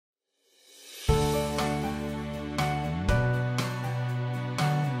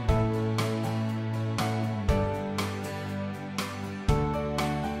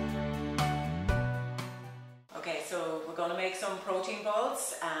Okay, so we're going to make some protein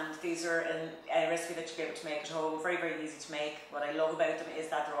balls, and these are a recipe that you'll be able to make at home. Very, very easy to make. What I love about them is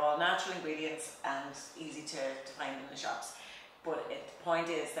that they're all natural ingredients and easy to find in the shops. But the point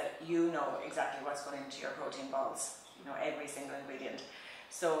is that you know exactly what's going into your protein balls. You know every single ingredient.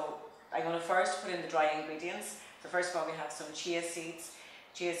 So I'm going to first put in the dry ingredients. So first of all, we have some chia seeds.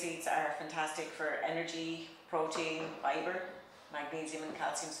 Chia seeds are fantastic for energy, protein, fibre, magnesium and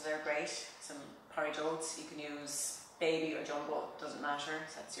calcium, so they're great. Some porridge oats, you can use baby or jumbo, doesn't matter,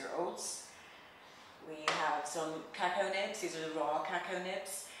 so that's your oats. We have some cacao nibs. These are the raw cacao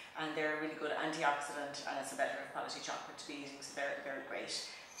nibs, and they're a really good antioxidant, and it's a better quality chocolate to be eating, so they're great.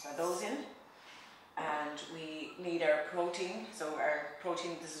 So those in. And we need our protein. So our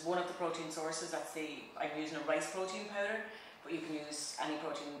protein, this is one of the protein sources. I'm using a rice protein powder, but you can use any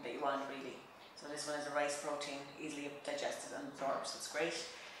protein that you want really. So this one is a rice protein, easily digested and absorbed, so it's great.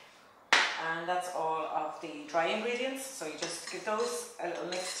 And that's all of the dry ingredients. So you just give those a little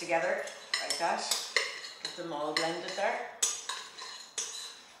mix together like that. Get them all blended there.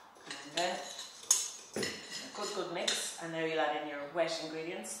 And then a good mix. And now you'll add in your wet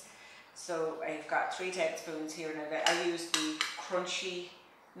ingredients. So I've got 3 tablespoons here now. I use the crunchy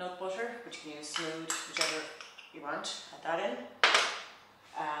nut butter, but you can use smooth, whichever you want. Add that in.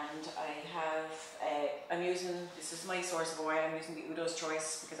 And I'm using, this is my source of oil, I'm using the Udo's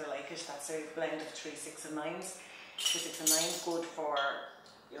Choice because I like it. That's a blend of 3, 6 and 9s. 3, 6 and 9s, good for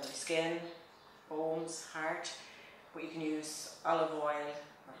your skin, bones, heart. But you can use olive oil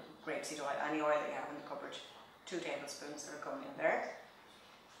or grapeseed oil, any oil that you have in the cupboard. 2 tablespoons that are going in there.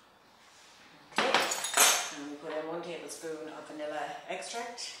 Okay. And we put in 1 tablespoon of vanilla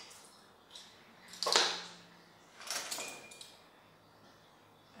extract.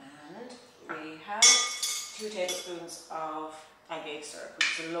 We have 2 tablespoons of agave syrup,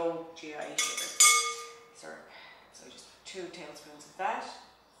 which is a low GI sugar syrup. So just 2 tablespoons of that.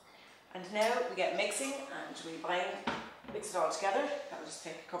 And now we get mixing, and we mix it all together. That'll just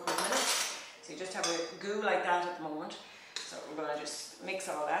take a couple of minutes. So you just have a goo like that at the moment. So we're going to just mix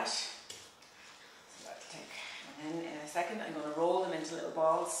all that. So that'll take, and then in a second I'm going to roll them into little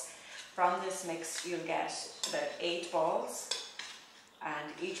balls. From this mix you'll get about 8 balls.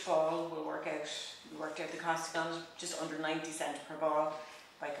 And each ball will work out, we worked out the cost on it, just under 90 cents per ball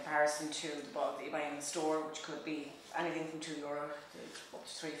by comparison to the ball that you buy in the store, which could be anything from €2 to up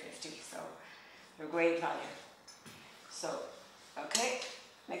to $3.50, so they're great value. So, okay,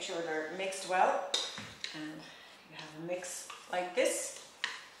 make sure they're mixed well, and you have a mix like this.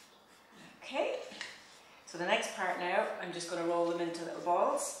 Okay, so the next part now, I'm just going to roll them into little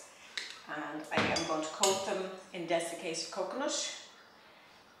balls, and I am going to coat them in desiccated coconut.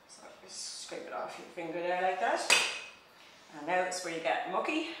 Scrape it off your finger there like that. And now it's where you get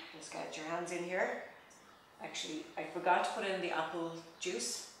mucky. Just get your hands in here. Actually, I forgot to put in the apple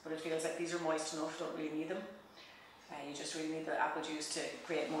juice, but it feels like these are moist enough, don't really need them. You just really need the apple juice to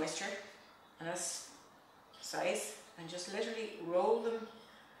create moisture in this size. And just literally roll them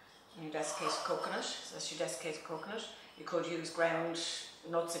in your desiccated coconut. So that's your desiccated coconut. You could use ground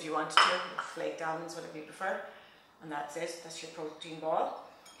nuts if you wanted to, or flaked almonds, whatever you prefer. And that's it, that's your protein ball.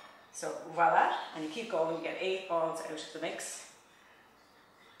 So voila, and you keep going, you get 8 balls out of the mix.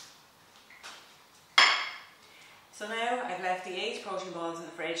 So now I've left the 8 protein balls in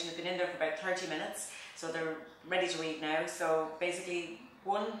the fridge, and they've been in there for about 30 minutes, so they're ready to eat now. So basically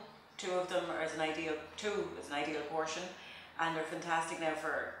 2 of them is an ideal portion, and they're fantastic now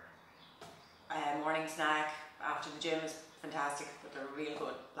for morning snack. After the gym is fantastic, but they're a real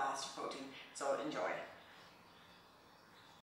good blast of protein, so enjoy.